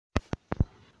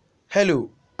Hello,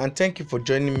 and thank you for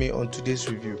joining me on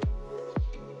today's review.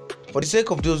 For the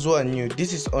sake of those who are new,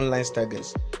 this is Online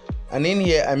Staggers, and in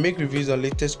here I make reviews on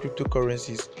latest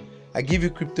cryptocurrencies. I give you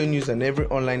crypto news on every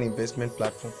online investment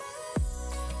platform.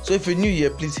 So if you're new here,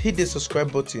 please hit the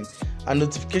subscribe button and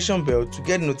notification bell to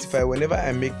get notified whenever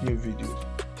I make new videos.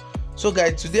 So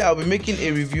guys, today I'll be making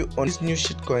a review on this new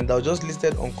shitcoin that was just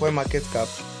listed on CoinMarketCap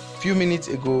a few minutes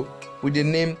ago with the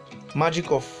name Magic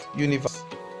of Universe.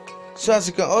 So as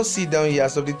you can all see down here,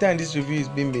 as of the time this review is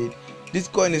being made, this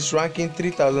coin is ranking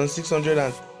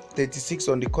 3,636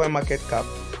 on the CoinMarketCap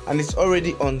and it's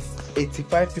already on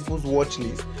 85 people's watch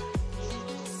list.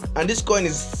 And this coin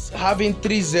is having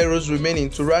 3 zeros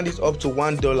remaining to round it up to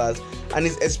 $1 and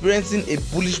is experiencing a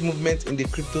bullish movement in the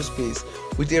crypto space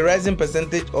with a rising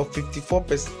percentage of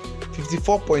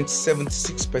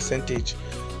 54.76%.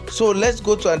 So let's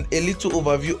go to a little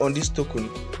overview on this token.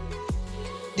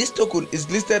 This token is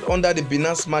listed under the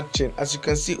Binance Smart Chain, as you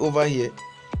can see over here.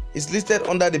 It's listed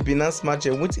under the Binance Smart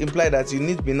Chain, which implies that you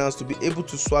need Binance to be able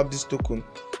to swap this token.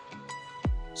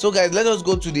 So guys, let us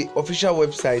go to the official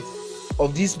website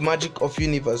of this Magic of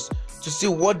Universe to see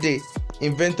what the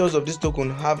inventors of this token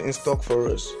have in stock for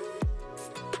us.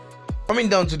 Coming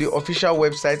down to the official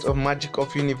website of Magic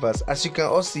of Universe, as you can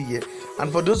all see here, and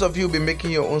for those of you who will be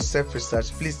making your own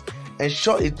self-research, please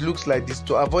ensure it looks like this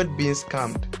to avoid being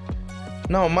scammed.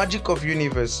 Now, Magic of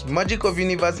Universe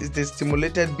is the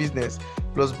stimulated business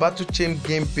plus battle chain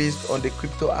game based on the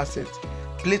crypto asset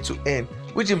play to earn,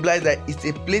 which implies that it's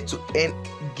a play to earn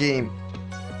game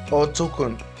or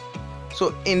token.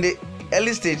 So in the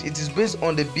early stage, it is based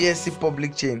on the BSC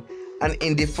public chain, and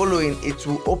in the following it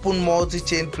will open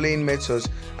multi-chain playing methods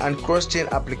and cross-chain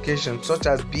applications such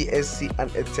as BSC and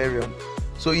Ethereum.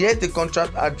 So here's the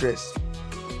contract address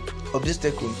of this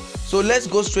token. So let's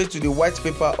go straight to the white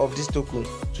paper of this token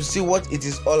to see what it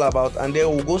is all about, and then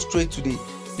we'll go straight to the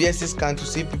BSC scan to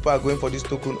see if people are going for this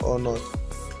token or not.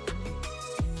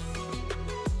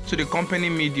 To the company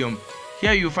Medium,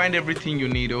 here you find everything you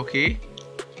need, okay?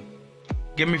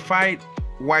 Gamified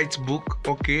white book,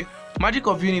 okay? Magic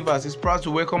of Universe is proud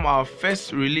to welcome our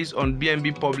first release on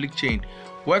BNB public chain.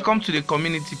 Welcome to the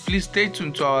community. Please stay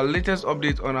tuned to our latest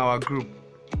update on our group.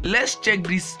 Let's check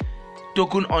this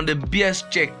token on the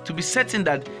BS check to be certain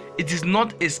that it is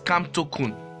not a scam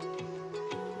token.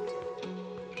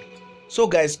 So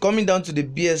guys, coming down to the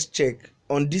BS check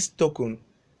on this token,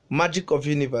 Magic of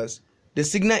Universe, the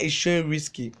signal is showing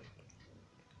risky,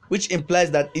 which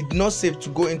implies that it's not safe to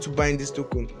go into buying this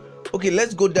token. Okay,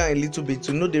 let's go down a little bit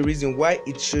to know the reason why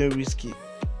it's showing risky.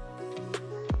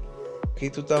 Okay,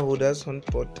 total holders,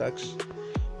 100 tax.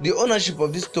 The ownership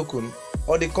of this token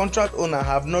or the contract owner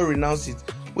have not renounced it,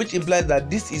 which implies that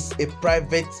this is a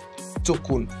private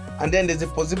token, and then there's a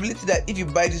possibility that if you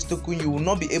buy this token you will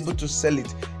not be able to sell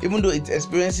it, even though it's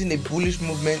experiencing a bullish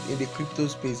movement in the crypto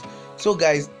space. So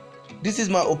guys, this is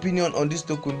my opinion on this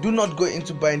token. Do not go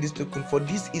into buying this token, for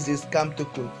this is a scam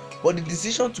token, but the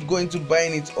decision to go into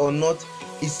buying it or not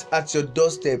is at your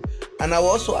doorstep. And I will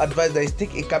also advise that you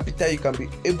take a capital you can be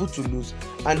able to lose,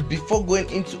 and before going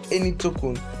into any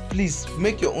token, please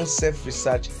make your own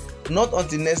self-research. Not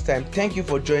until next time, thank you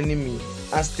for joining me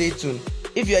and stay tuned.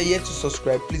 If you are yet to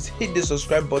subscribe, please hit the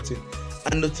subscribe button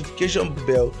and notification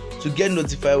bell to get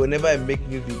notified whenever I make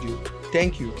new video.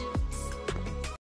 Thank you.